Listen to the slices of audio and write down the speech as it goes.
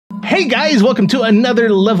Hey guys, welcome to another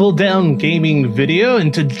level down gaming video,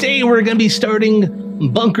 and today we're going to be starting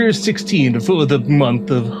Bunker 16 for the month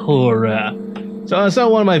of horror. So I saw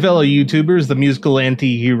one of my fellow YouTubers, the musical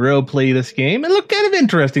anti-hero, play this game. It looked kind of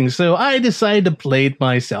interesting, so I decided to play it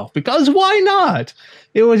myself, because why not?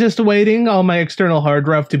 It was just waiting on my external hard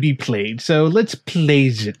drive to be played, so let's play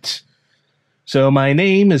it. So my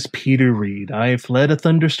name is Peter Reed. I fled a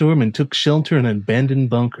thunderstorm and took shelter in an abandoned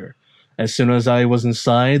bunker. As soon as I was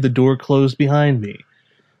inside, the door closed behind me.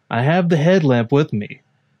 I have the headlamp with me.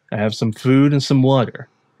 I have some food and some water.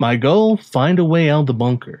 My goal, find a way out of the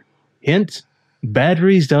bunker. Hint,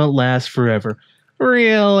 batteries don't last forever.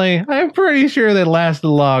 Really? I'm pretty sure they last a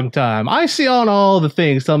long time. I see on all the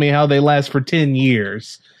things tell me how they last for 10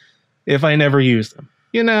 years. If I never use them.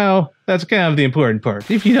 You know, that's kind of the important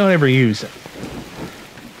part. If you don't ever use them.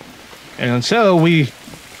 And so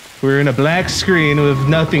we're in a black screen with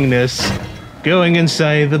nothingness going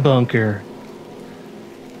inside the bunker.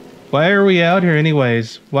 Why are we out here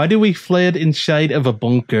anyways? Why do we fled inside of a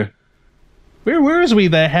bunker? Where is we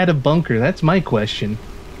that had a bunker? That's my question.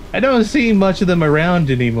 I don't see much of them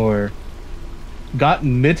around anymore. Got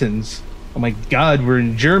mittens. Oh my god, we're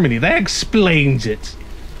in Germany. That explains it.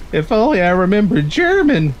 If only I remember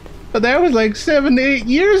German. But that was like 7 to 8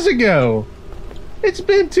 years ago. It's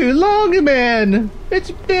been too long, man.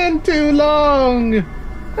 It's been too long.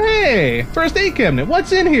 Hey, first aid cabinet.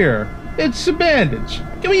 What's in here? It's a bandage.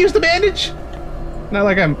 Can we use the bandage? Not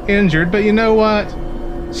like I'm injured, but you know what?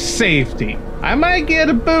 Safety. I might get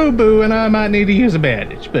a boo-boo and I might need to use a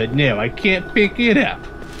bandage, but no, I can't pick it up.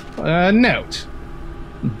 Note.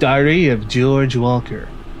 Diary of George Walker.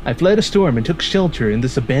 I fled a storm and took shelter in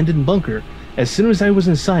this abandoned bunker. As soon as I was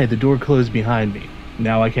inside, the door closed behind me.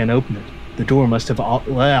 Now I can't open it. The door must have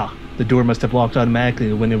locked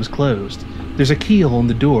automatically when it was closed. There's a keyhole in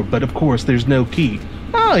the door, but of course there's no key.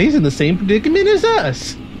 Oh, he's in the same predicament as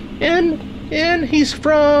us. And he's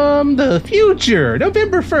from the future.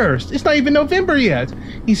 November 1st. It's not even November yet.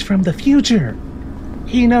 He's from the future.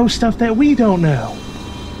 He knows stuff that we don't know.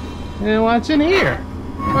 And what's in here?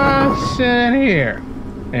 What's in here?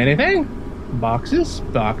 Anything? Boxes?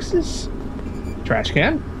 Boxes? Trash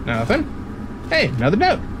can? Nothing. Hey, another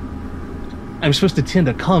note. I'm supposed to attend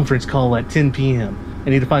a conference call at 10 p.m.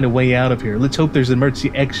 I need to find a way out of here. Let's hope there's an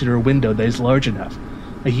emergency exit or window that is large enough.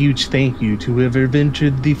 A huge thank you to whoever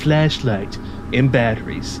ventured the flashlight and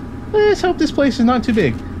batteries. Let's hope this place is not too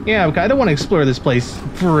big. Yeah, okay, I don't want to explore this place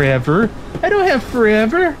forever. I don't have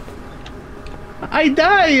forever. I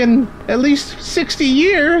die in at least 60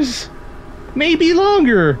 years. Maybe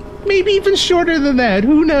longer. Maybe even shorter than that.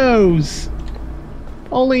 Who knows?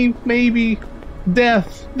 Only maybe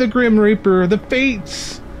death, the Grim Reaper, the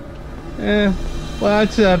fates.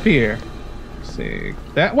 What's up here? Let's see.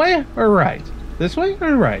 That way or right? This way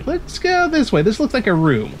or right? Let's go this way. This looks like a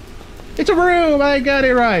room. It's a room! I got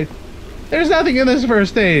it right. There's nothing in this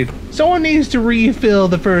first aid. Someone needs to refill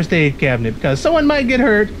the first aid cabinet because someone might get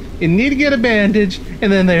hurt and need to get a bandage,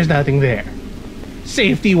 and then there's nothing there.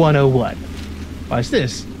 Safety 101. Watch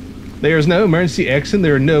this. There's no emergency exit.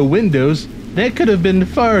 There are no windows. That could have been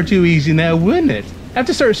far too easy now, wouldn't it? I have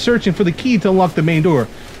to start searching for the key to unlock the main door.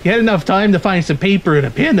 You had enough time to find some paper and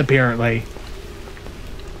a pen, apparently.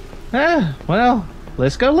 Well,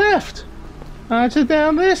 let's go left. It's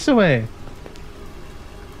down this way.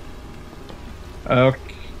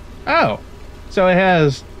 Okay. Oh, so it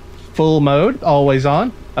has full mode, always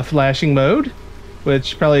on, a flashing mode,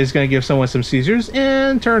 which probably is going to give someone some seizures,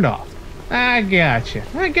 and turn off. I gotcha.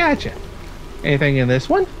 Anything in this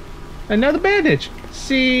one? Another bandage.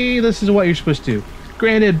 See, this is what you're supposed to do.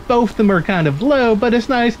 Granted, both of them are kind of low, but it's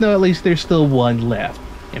nice to know at least there's still one left.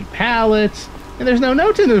 And pallets. And there's no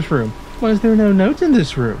notes in this room. Why is there no notes in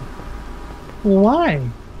this room? Why?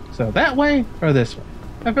 So that way or this way?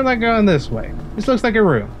 I feel like going this way. This looks like a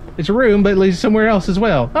room. It's a room, but it leads somewhere else as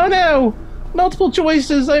well. Oh no! Multiple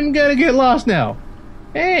choices. I'm gonna get lost now.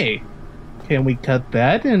 Hey, can we cut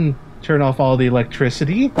that and turn off all the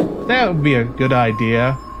electricity? That would be a good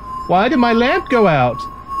idea. Why did my lamp go out?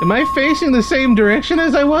 Am I facing the same direction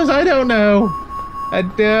as I was? I don't know. I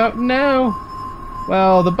don't know.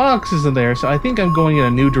 Well, the box isn't there, so I think I'm going in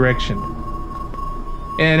a new direction.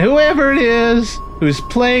 And whoever it is who's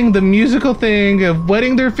playing the musical thing of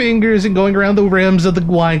wetting their fingers and going around the rims of the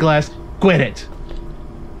wine glass, quit it.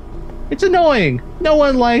 It's annoying. No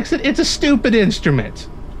one likes it. It's a stupid instrument.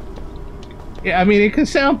 Yeah, I mean, it can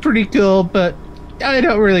sound pretty cool, but I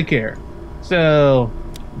don't really care. So,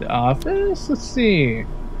 the office? Let's see.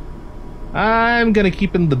 I'm gonna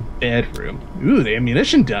keep in the bedroom. Ooh, the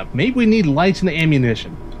ammunition dump. Maybe we need lights in the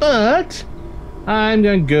ammunition. But I'm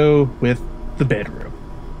gonna go with the bedroom.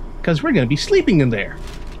 because we're going to be sleeping in there.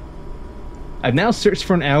 I've now searched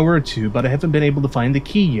for an hour or two, but I haven't been able to find the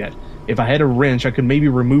key yet. If I had a wrench, I could maybe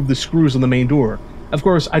remove the screws on the main door. Of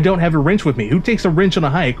course, I don't have a wrench with me. Who takes a wrench on a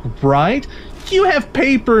hike, right? You have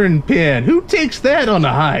paper and pen. Who takes that on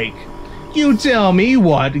a hike? You tell me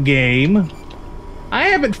what, game. I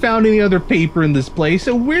haven't found any other paper in this place,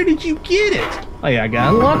 so where did you get it? Oh yeah, I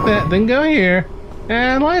gotta unlock that, then go here.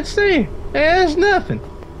 And let's see. There's nothing.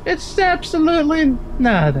 It's absolutely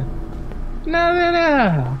nothing. Nothing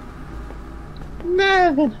at all.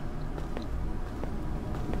 Nothing.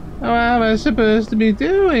 What am I supposed to be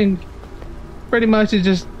doing? Pretty much to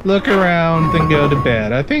just look around and go to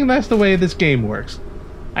bed. I think that's the way this game works.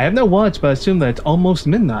 I have no watch, but I assume that it's almost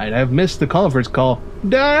midnight. I've missed the conference call.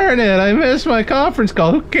 Darn it, I missed my conference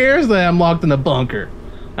call. Who cares that I'm locked in a bunker?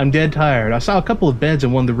 I'm dead tired. I saw a couple of beds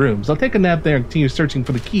in one of the rooms. I'll take a nap there and continue searching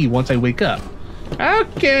for the key once I wake up.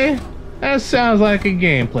 Okay, that sounds like a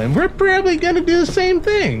game plan. We're probably gonna do the same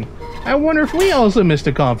thing. I wonder if we also missed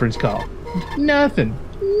a conference call. Nothing.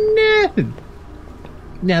 Nothing.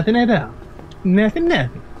 Nothing at all. Nothing.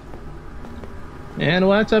 And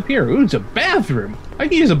what's up here? Ooh, it's a bathroom. I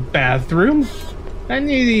can use a bathroom. I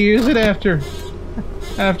need to use it after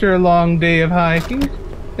a long day of hiking in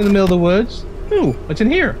the middle of the woods. Ooh, what's in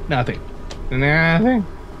here? Nothing. Nothing.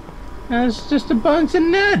 That's just a bunch of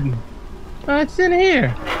nothing. What's in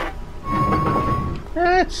here?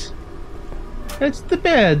 That's the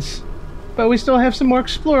beds. But we still have some more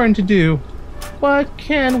exploring to do. What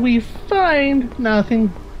can we find?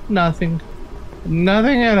 Nothing. Nothing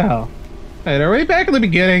at all. Alright, are we back at the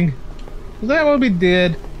beginning? Is that what we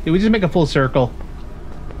did? Did we just make a full circle?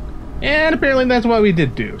 And apparently that's what we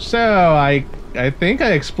did do. So, I think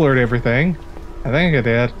I explored everything. I think I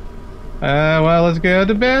did. Well, let's go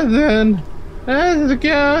to bed then. Let's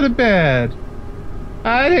go to bed.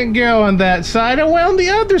 I didn't go on that side. I went on the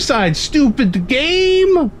other side, stupid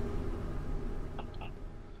game!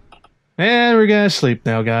 And we're gonna sleep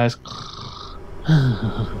now, guys.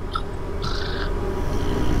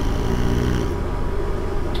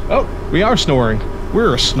 Oh, we are snoring.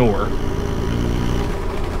 We're a snore.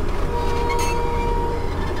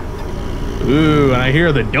 Ooh, and I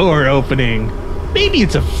hear the door opening. Maybe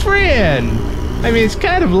it's a friend. I mean, it's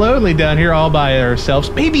kind of lonely down here all by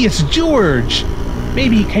ourselves. Maybe it's George.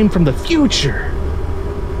 Maybe he came from the future.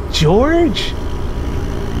 George?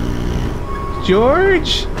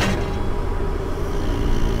 George?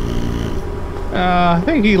 I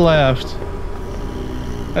think he left.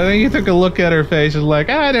 I think he took a look at her face and was like,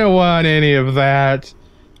 I don't want any of that.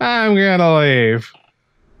 I'm gonna leave.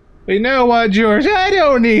 But you know what, George? I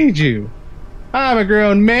don't need you. I'm a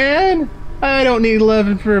grown man. I don't need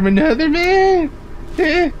loving from another man.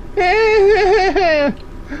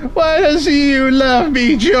 Why does you love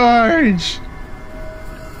me, George?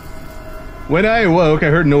 When I awoke, I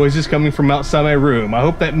heard noises coming from outside my room. I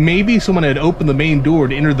hoped that maybe someone had opened the main door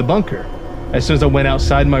to enter the bunker. As soon as I went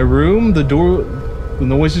outside my room, the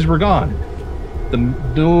noises were gone.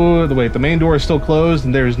 The main door is still closed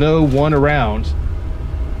and there's no one around.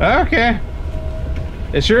 Okay.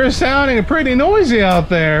 It sure is sounding pretty noisy out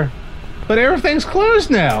there. But everything's closed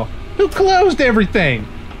now. Who closed everything?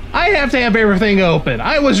 I have to have everything open.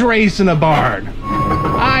 I was raised in a barn.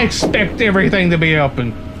 I expect everything to be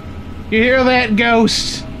open. You hear that,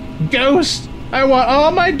 ghost? Ghost? I want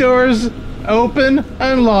all my doors open,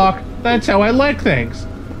 unlocked. That's how I like things.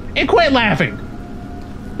 And quit laughing.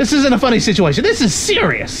 This isn't a funny situation. This is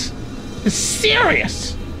serious. It's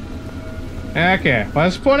serious. Okay,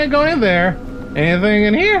 what's the point of going in there? Anything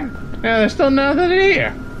in here? No, there's still nothing in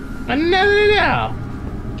here. Nothing at all.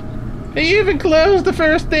 They even closed the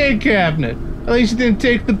first aid cabinet. At least you didn't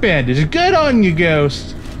take the bandage. Good on you,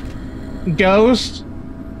 Ghost. Ghost,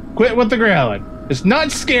 quit with the growling. It's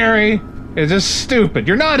not scary. It's just stupid.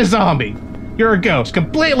 You're not a zombie. You're a ghost.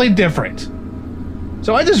 Completely different.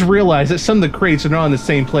 So I just realized that some of the crates are not in the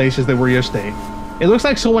same place as they were yesterday. It looks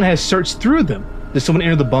like someone has searched through them. Did someone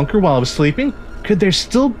enter the bunker while I was sleeping? Could there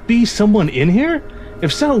still be someone in here?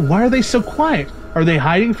 If so, why are they so quiet? Are they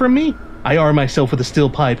hiding from me? I arm myself with a steel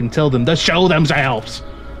pipe and tell them to show themselves.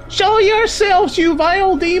 Show yourselves, you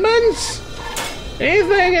vile demons!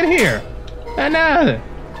 Anything in here? Nothing.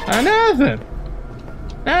 Nothing.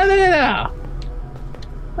 Nothing at all.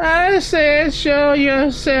 I said show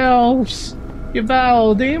yourselves, you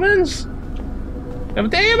vile demons. You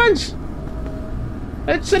demons?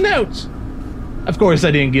 It's a note. Of course,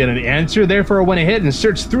 I didn't get an answer, therefore I went ahead and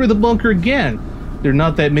searched through the bunker again. There are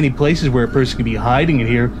not that many places where a person could be hiding in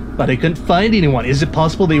here, but I couldn't find anyone. Is it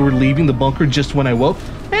possible they were leaving the bunker just when I woke?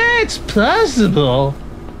 It's possible.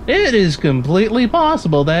 It is completely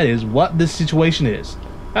possible that is what this situation is.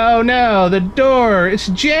 Oh no, the door, it's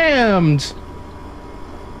jammed.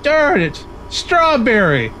 Darn it.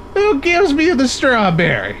 Strawberry. Who gives me the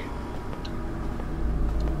strawberry?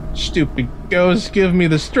 Stupid ghost, give me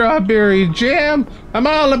the strawberry jam. I'm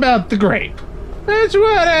all about the grape. That's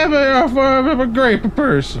what I'm a grape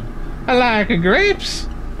person. I like the grapes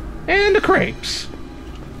and the crepes.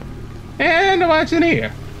 And what's in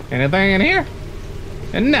here? Anything in here?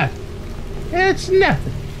 And nothing. It's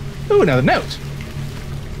nothing. Ooh, another note.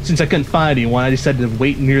 Since I couldn't find anyone, I decided to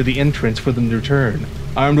wait near the entrance for them to return.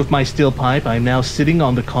 Armed with my steel pipe, I am now sitting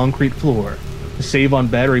on the concrete floor. To save on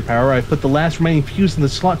battery power, I put the last remaining fuse in the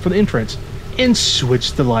slot for the entrance and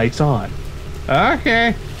switched the lights on.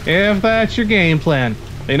 Okay, if that's your game plan.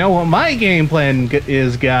 You know what my game plan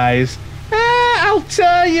is, guys? I'll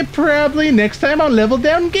tell you probably next time on Level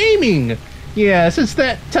Down Gaming. Yes, it's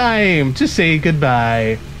that time to say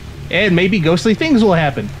goodbye. And maybe ghostly things will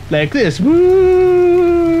happen. Like this.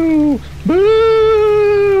 Woo!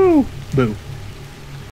 Boo! Boo!